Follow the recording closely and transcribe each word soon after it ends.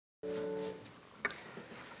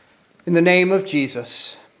In the name of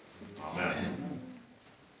Jesus. Amen.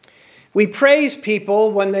 We praise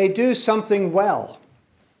people when they do something well,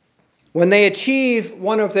 when they achieve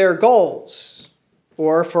one of their goals,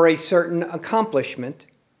 or for a certain accomplishment.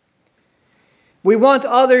 We want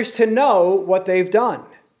others to know what they've done.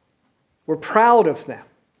 We're proud of them.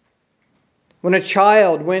 When a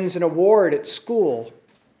child wins an award at school,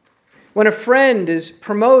 when a friend is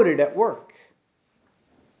promoted at work,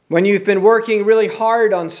 when you've been working really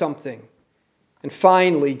hard on something and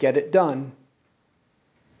finally get it done.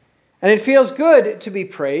 And it feels good to be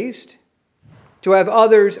praised, to have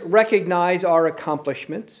others recognize our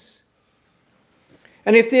accomplishments.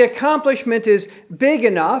 And if the accomplishment is big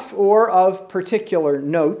enough or of particular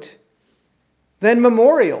note, then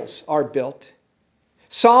memorials are built.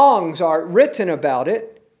 Songs are written about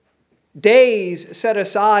it. Days set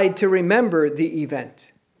aside to remember the event.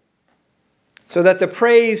 So that the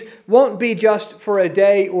praise won't be just for a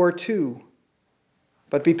day or two,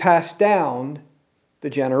 but be passed down the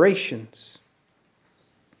generations.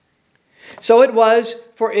 So it was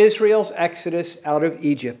for Israel's exodus out of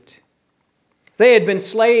Egypt. They had been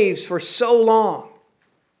slaves for so long.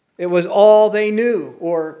 It was all they knew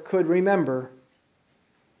or could remember.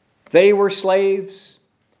 They were slaves.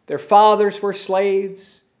 Their fathers were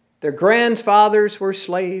slaves. Their grandfathers were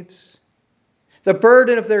slaves. The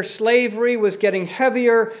burden of their slavery was getting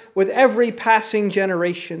heavier with every passing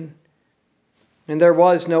generation, and there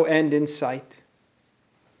was no end in sight.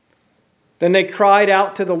 Then they cried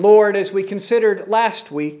out to the Lord, as we considered last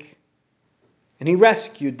week, and He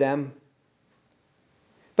rescued them.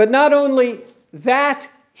 But not only that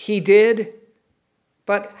He did,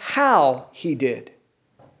 but how He did,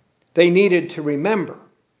 they needed to remember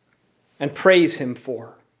and praise Him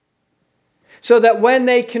for. So that when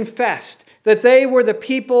they confessed that they were the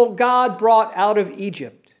people God brought out of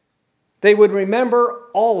Egypt, they would remember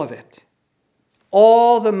all of it,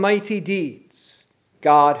 all the mighty deeds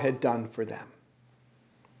God had done for them.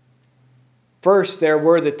 First, there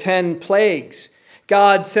were the 10 plagues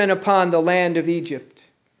God sent upon the land of Egypt.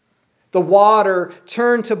 The water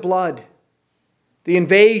turned to blood, the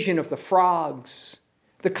invasion of the frogs,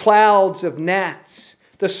 the clouds of gnats,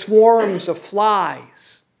 the swarms of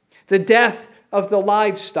flies, the death of the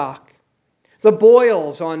livestock, the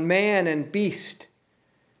boils on man and beast,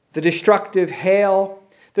 the destructive hail,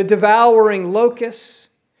 the devouring locusts,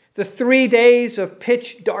 the 3 days of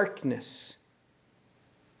pitch darkness,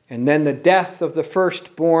 and then the death of the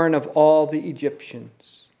firstborn of all the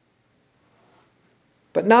Egyptians.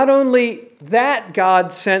 But not only that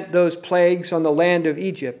God sent those plagues on the land of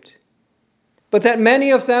Egypt, but that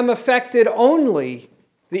many of them affected only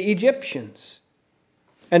the Egyptians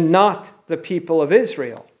and not the people of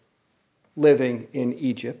Israel living in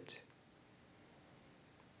Egypt.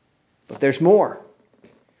 But there's more.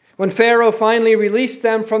 When Pharaoh finally released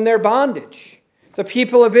them from their bondage, the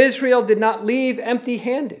people of Israel did not leave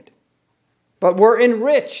empty-handed, but were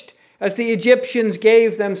enriched as the Egyptians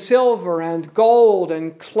gave them silver and gold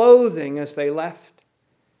and clothing as they left.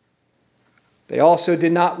 They also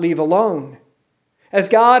did not leave alone, as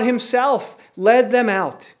God Himself led them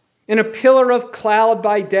out in a pillar of cloud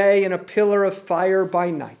by day and a pillar of fire by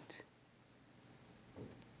night.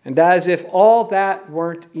 And as if all that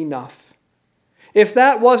weren't enough, if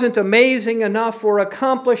that wasn't amazing enough or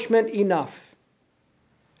accomplishment enough,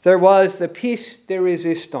 there was the pièce de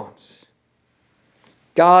résistance,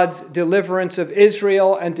 God's deliverance of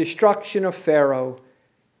Israel and destruction of Pharaoh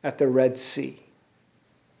at the Red Sea.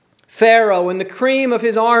 Pharaoh and the cream of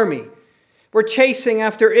his army were chasing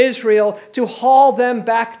after Israel to haul them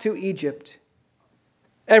back to Egypt.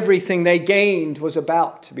 Everything they gained was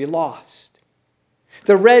about to be lost.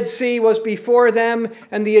 The Red Sea was before them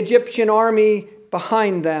and the Egyptian army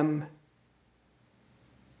behind them.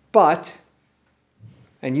 But,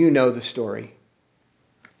 and you know the story,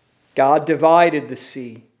 God divided the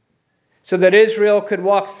sea so that Israel could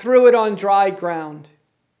walk through it on dry ground.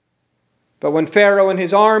 But when Pharaoh and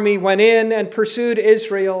his army went in and pursued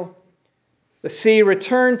Israel, the sea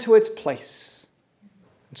returned to its place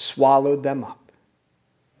and swallowed them up.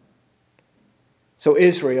 So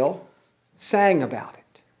Israel sang about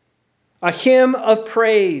it, a hymn of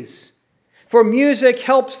praise. For music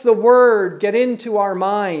helps the word get into our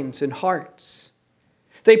minds and hearts.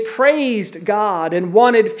 They praised God and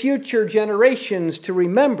wanted future generations to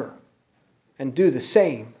remember and do the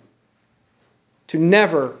same, to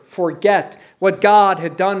never forget what God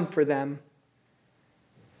had done for them.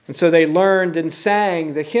 And so they learned and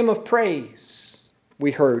sang the hymn of praise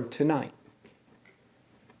we heard tonight.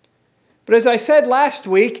 But as I said last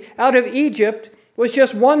week, out of Egypt was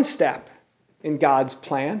just one step in God's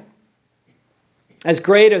plan. As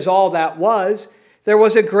great as all that was, there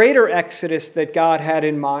was a greater exodus that God had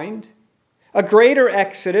in mind, a greater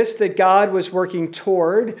exodus that God was working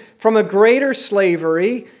toward, from a greater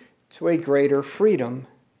slavery to a greater freedom.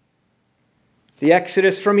 The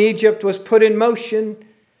exodus from Egypt was put in motion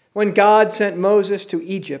when God sent Moses to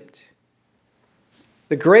Egypt.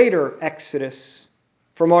 The greater exodus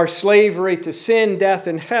from our slavery to sin, death,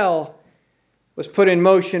 and hell was put in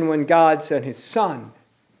motion when God sent his Son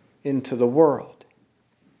into the world.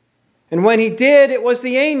 And when he did, it was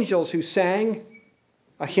the angels who sang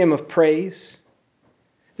a hymn of praise.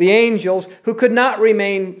 The angels who could not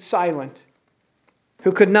remain silent,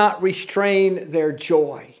 who could not restrain their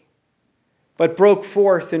joy, but broke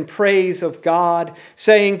forth in praise of God,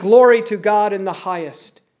 saying, "Glory to God in the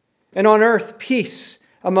highest, and on earth peace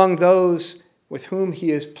among those with whom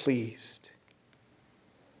he is pleased."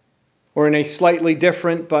 Or in a slightly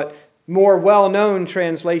different but more well-known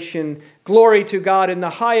translation, "Glory to God in the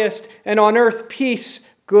highest, and on earth peace,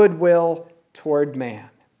 goodwill toward man."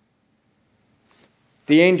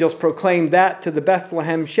 The angels proclaimed that to the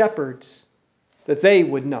Bethlehem shepherds, that they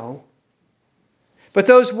would know. But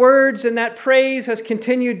those words and that praise has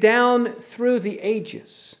continued down through the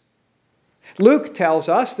ages. Luke tells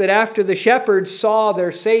us that after the shepherds saw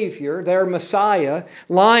their Savior, their Messiah,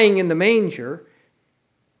 lying in the manger,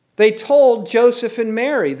 they told Joseph and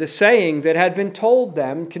Mary the saying that had been told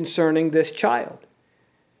them concerning this child.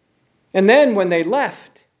 And then when they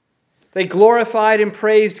left, they glorified and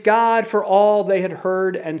praised God for all they had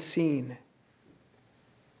heard and seen.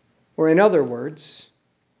 Or in other words,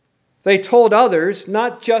 they told others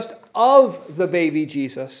not just of the baby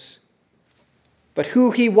Jesus, but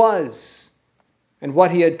who he was and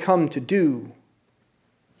what he had come to do.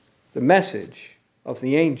 The message of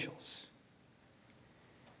the angels.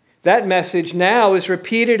 That message now is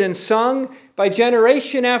repeated and sung by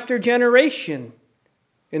generation after generation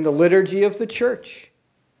in the liturgy of the church.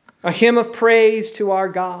 A hymn of praise to our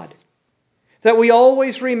God, that we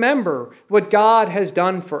always remember what God has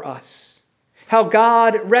done for us, how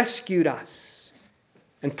God rescued us,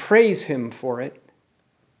 and praise him for it.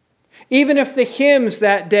 Even if the hymns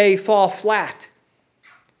that day fall flat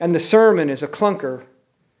and the sermon is a clunker,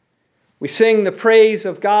 we sing the praise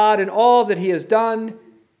of God and all that he has done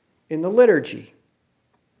in the liturgy.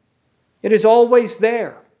 It is always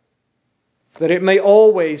there, that it may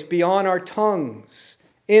always be on our tongues,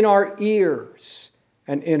 in our ears,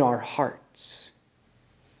 and in our hearts.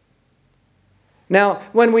 Now,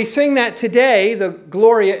 when we sing that today, the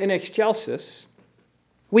Gloria in Excelsis,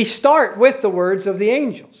 we start with the words of the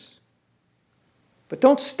angels. But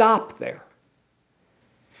don't stop there.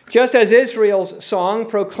 Just as Israel's song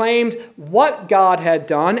proclaimed what God had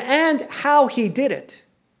done and how he did it,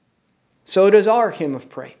 so does our hymn of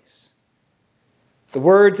praise. The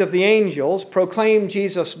words of the angels proclaim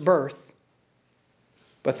Jesus' birth,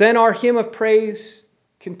 but then our hymn of praise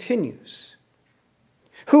continues.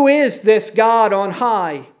 Who is this God on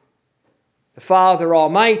high? The Father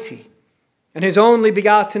Almighty, and his only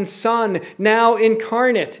begotten Son, now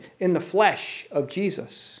incarnate in the flesh of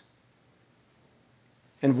Jesus.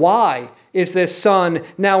 And why is this Son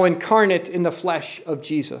now incarnate in the flesh of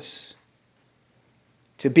Jesus?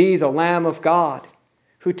 To be the Lamb of God,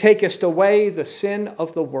 who takest away the sin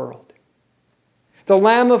of the world. The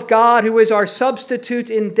Lamb of God who is our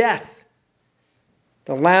substitute in death.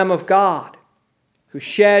 The Lamb of God who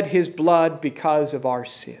shed his blood because of our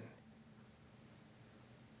sin.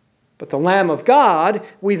 But the Lamb of God,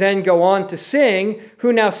 we then go on to sing,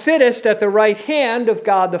 who now sittest at the right hand of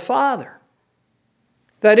God the Father.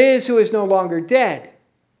 That is, who is no longer dead,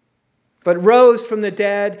 but rose from the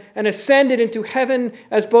dead and ascended into heaven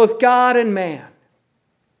as both God and man,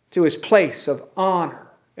 to his place of honor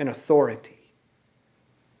and authority.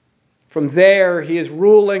 From there he is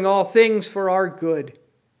ruling all things for our good.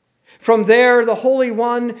 From there the Holy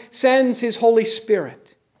One sends his Holy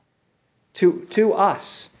Spirit to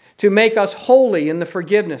us, to make us holy in the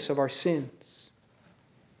forgiveness of our sins.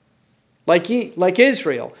 Like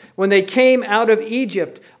Israel, when they came out of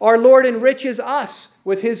Egypt, our Lord enriches us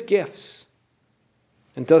with his gifts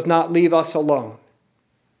and does not leave us alone,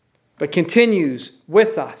 but continues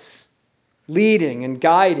with us, leading and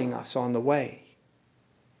guiding us on the way,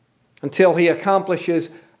 until he accomplishes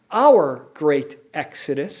our great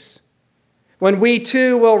exodus, when we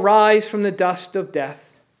too will rise from the dust of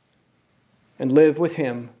death and live with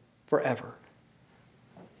him forever.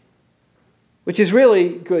 Which is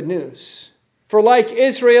really good news. For like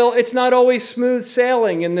Israel, it's not always smooth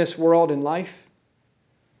sailing in this world and life.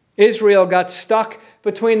 Israel got stuck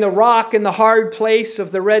between the rock and the hard place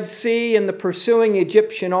of the Red Sea and the pursuing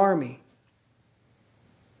Egyptian army.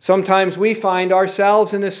 Sometimes we find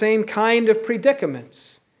ourselves in the same kind of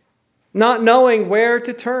predicaments, not knowing where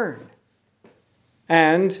to turn,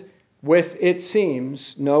 and with, it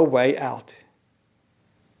seems, no way out.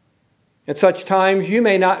 At such times, you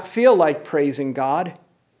may not feel like praising God,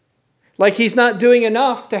 like He's not doing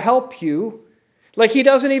enough to help you, like He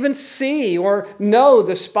doesn't even see or know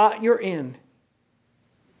the spot you're in.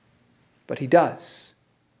 But He does.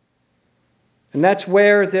 And that's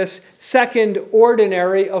where this second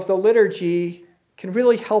ordinary of the liturgy can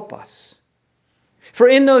really help us. For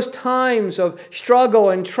in those times of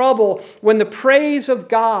struggle and trouble, when the praise of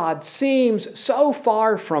God seems so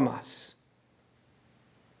far from us,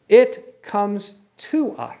 it comes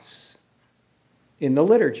to us in the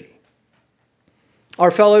liturgy.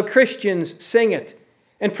 Our fellow Christians sing it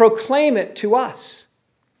and proclaim it to us.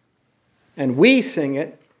 And we sing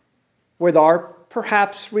it with our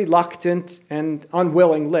perhaps reluctant and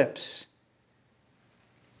unwilling lips.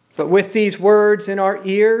 But with these words in our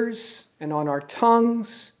ears and on our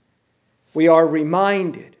tongues, we are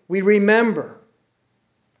reminded, we remember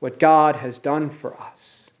what God has done for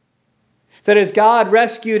us. That as God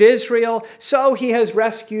rescued Israel, so He has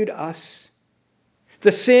rescued us.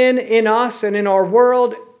 The sin in us and in our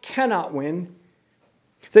world cannot win.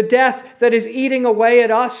 The death that is eating away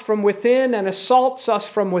at us from within and assaults us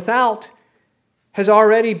from without has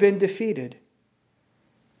already been defeated.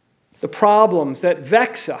 The problems that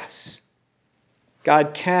vex us,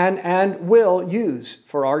 God can and will use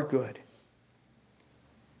for our good.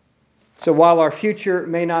 So while our future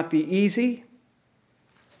may not be easy,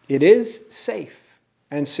 it is safe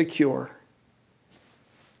and secure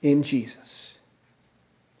in Jesus.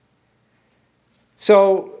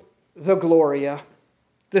 So the Gloria,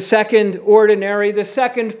 the second ordinary, the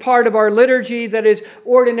second part of our liturgy that is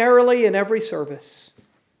ordinarily in every service.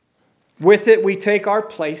 With it we take our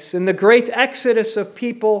place in the great exodus of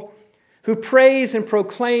people who praise and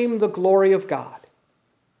proclaim the glory of God.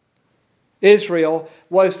 Israel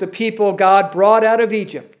was the people God brought out of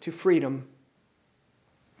Egypt to freedom.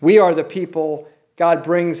 We are the people God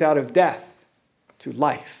brings out of death to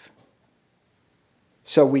life.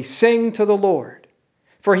 So we sing to the Lord,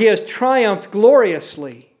 for He has triumphed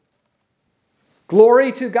gloriously.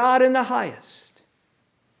 Glory to God in the highest.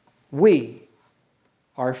 We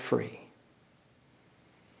are free.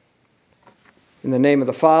 In the name of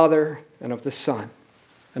the Father, and of the Son,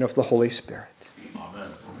 and of the Holy Spirit.